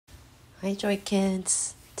Hi,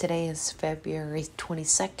 Joykids. Today is February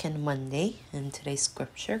 22nd, Monday, and today's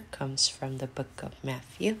scripture comes from the book of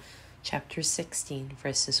Matthew, chapter 16,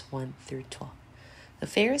 verses 1 through 12. The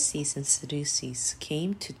Pharisees and Sadducees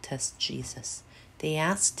came to test Jesus. They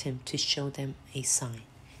asked him to show them a sign.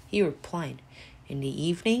 He replied, "In the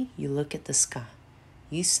evening you look at the sky.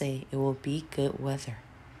 You say it will be good weather.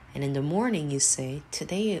 And in the morning you say,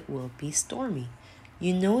 today it will be stormy.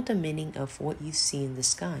 You know the meaning of what you see in the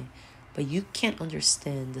sky, but you can't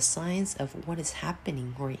understand the signs of what is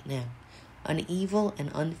happening right now. An evil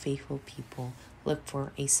and unfaithful people look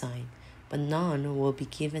for a sign, but none will be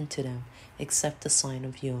given to them except the sign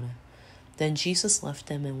of Jonah." Then Jesus left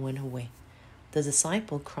them and went away. The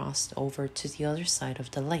disciple crossed over to the other side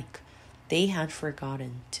of the lake. They had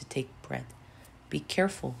forgotten to take bread. "Be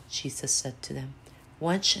careful," Jesus said to them.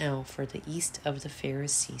 "Watch out for the yeast of the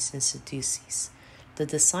Pharisees and Sadducees." The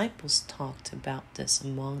disciples talked about this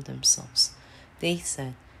among themselves. They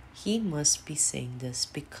said, "He must be saying this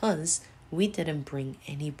because we didn't bring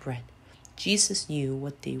any bread." Jesus knew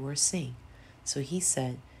what they were saying. So he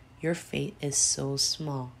said, "Your faith is so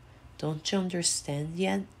small. Don't you understand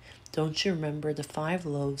yet? Don't you remember the 5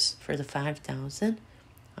 loaves for the 5,000?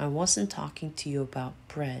 I wasn't talking to you about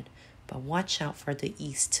bread, but watch out for the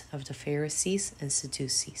yeast of the Pharisees and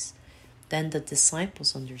Sadducees." Then the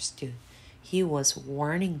disciples understood. He was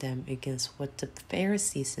warning them against what the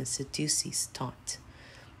Pharisees and Sadducees taught.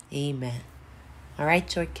 Amen. All right,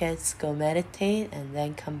 Joy Kids, go meditate and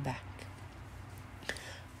then come back.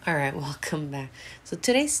 All right, welcome back. So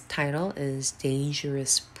today's title is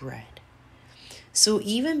Dangerous Bread. So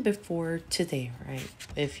even before today, right,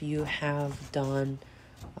 if you have done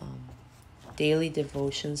daily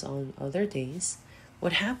devotions on other days,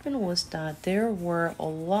 what happened was that there were a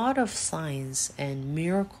lot of signs and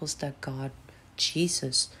miracles that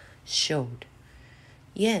Jesus showed.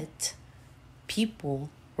 Yet, people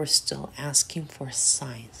were still asking for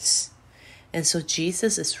signs. And so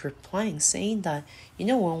Jesus is replying, saying that,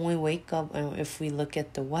 when we wake up and if we look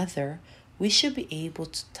at the weather, we should be able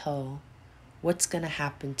to tell what's going to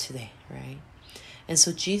happen today, right? And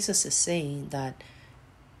so Jesus is saying that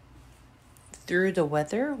through the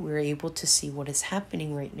weather, we're able to see what is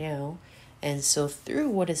happening right now. And so through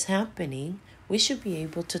what is happening, we should be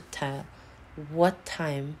able to tell what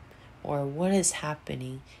time or what is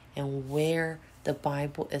happening and where the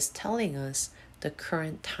Bible is telling us the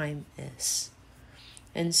current time is.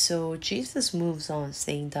 And so Jesus moves on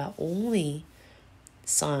saying that only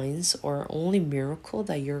signs or only miracle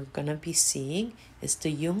that you're going to be seeing is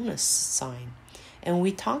the Jonah sign. And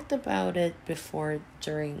we talked about it before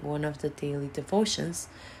during one of the daily devotions,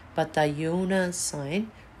 but the Jonah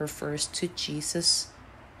sign refers to Jesus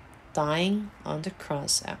dying on the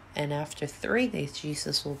cross, and after 3 days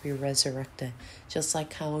Jesus will be resurrected, just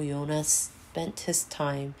like how Jonah spent his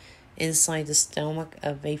time inside the stomach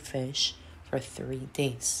of a fish for 3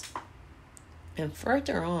 days. And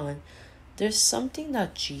further on, there's something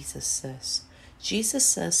that Jesus says. Jesus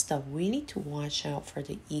says that we need to watch out for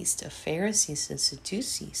the yeast of Pharisees and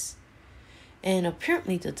Sadducees. And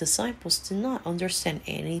apparently the disciples did not understand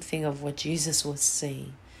anything of what Jesus was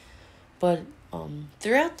saying. But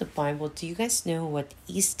throughout the Bible, do you guys know what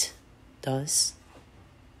yeast does?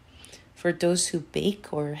 For those who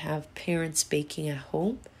bake or have parents baking at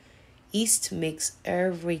home, yeast makes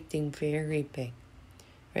everything very big.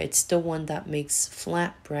 Right? It's the one that makes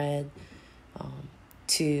flatbread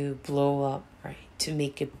to blow up, right? To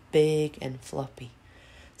make it big and floppy.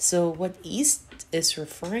 So what yeast is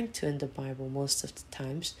referring to in the Bible most of the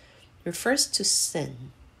times refers to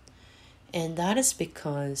sin. And that is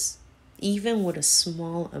because even with a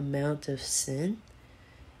small amount of sin,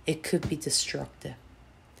 it could be destructive.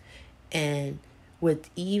 And with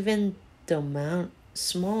even the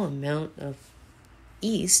small amount of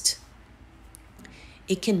yeast,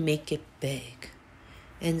 it can make it big.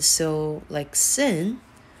 And so, like sin,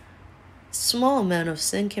 small amount of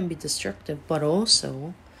sin can be destructive, but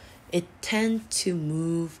also it tends to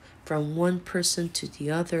move from one person to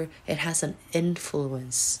the other. It has an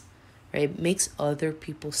influence, right? It makes other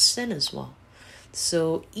people sin as well.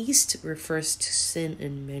 So yeast refers to sin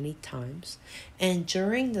in many times. And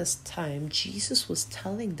during this time, Jesus was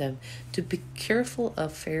telling them to be careful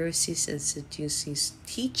of Pharisees and Sadducees'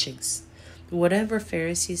 teachings. Whatever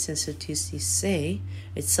Pharisees and Sadducees say,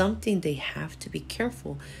 it's something they have to be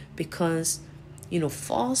careful because,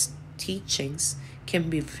 false teachings can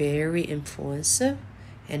be very influential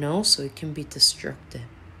and also it can be destructive.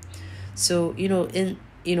 So,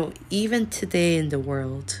 even today in the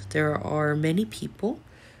world, there are many people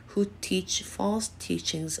who teach false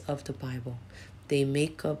teachings of the Bible. They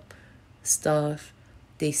make up stuff.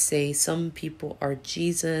 they say some people are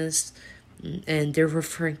Jesus, and they're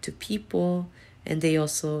referring to people, and they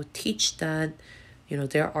also teach that,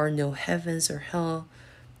 there are no heavens or hell,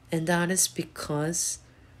 and that is because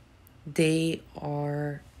they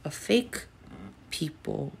are a fake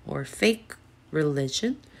people or fake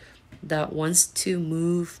religion that wants to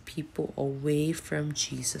move people away from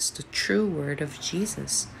Jesus, the true word of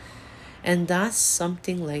Jesus. And that's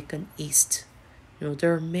something like an East.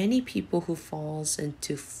 There are many people who falls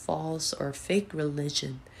into false or fake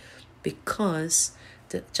religion because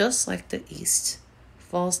just like the East,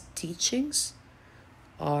 false teachings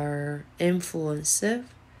are influensive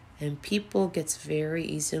and people gets very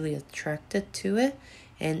easily attracted to it,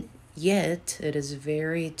 and yet it is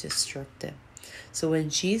very destructive. So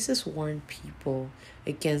when Jesus warned people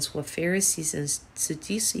against what Pharisees and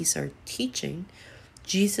Sadducees are teaching,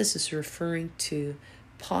 Jesus is referring to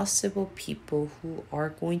possible people who are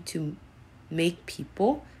going to make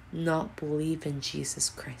people not believe in Jesus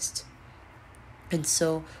Christ. And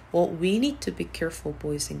so what we need to be careful,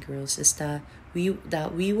 boys and girls, is that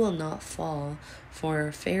we will not fall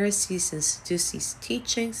for Pharisees and Sadducees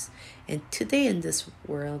teachings. And today in this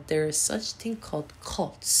world, there is such thing called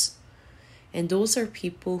cults. And those are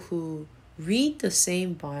people who read the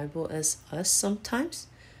same Bible as us sometimes,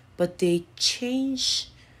 but they change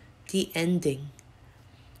the ending,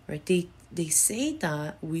 right? They say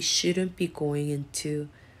that we shouldn't be going into,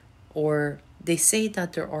 or they say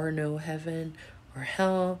that there are no heaven or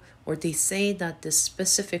hell, or they say that this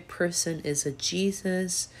specific person is a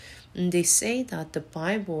Jesus, and they say that the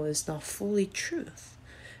Bible is not fully truth.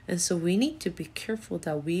 And so we need to be careful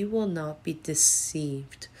that we will not be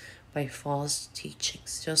deceived by false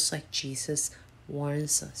teachings, just like Jesus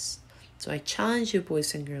warns us. So I challenge you,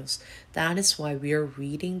 boys and girls. That is why we are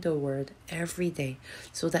reading the Word every day,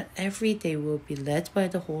 so that every day we'll be led by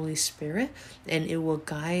the Holy Spirit and it will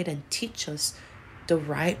guide and teach us the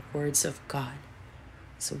right words of God.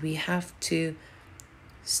 So we have to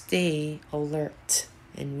stay alert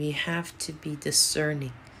and we have to be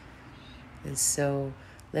discerning. And so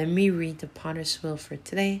let me read the Potter's Wheel for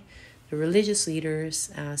today. The religious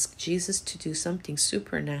leaders ask Jesus to do something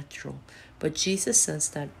supernatural, but Jesus says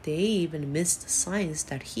that they even miss the signs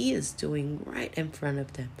that he is doing right in front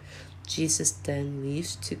of them. Jesus then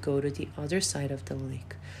leaves to go to the other side of the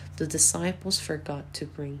lake. The disciples forgot to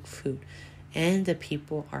bring food, and the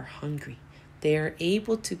people are hungry. They are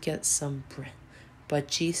able to get some bread, but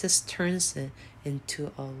Jesus turns it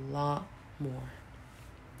into a lot more.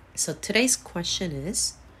 So today's question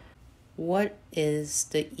is, what is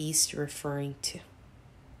the East referring to?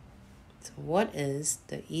 So what is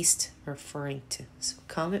the East referring to? So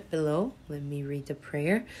comment below. Let me read the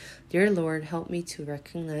prayer. Dear Lord, help me to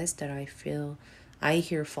recognize that I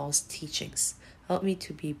hear false teachings. Help me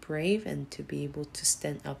to be brave and to be able to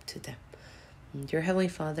stand up to them. And dear Heavenly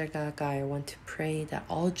Father, God, I want to pray that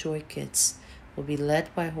all Joykids will be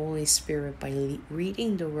led by Holy Spirit by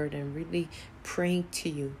reading the Word and really praying to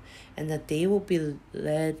you, and that they will be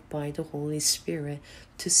led by the Holy Spirit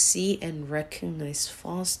to see and recognize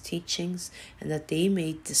false teachings, and that they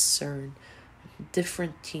may discern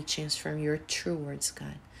different teachings from your true words,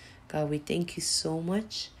 God. God, we thank you so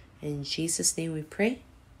much. In Jesus' name we pray.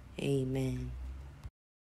 Amen.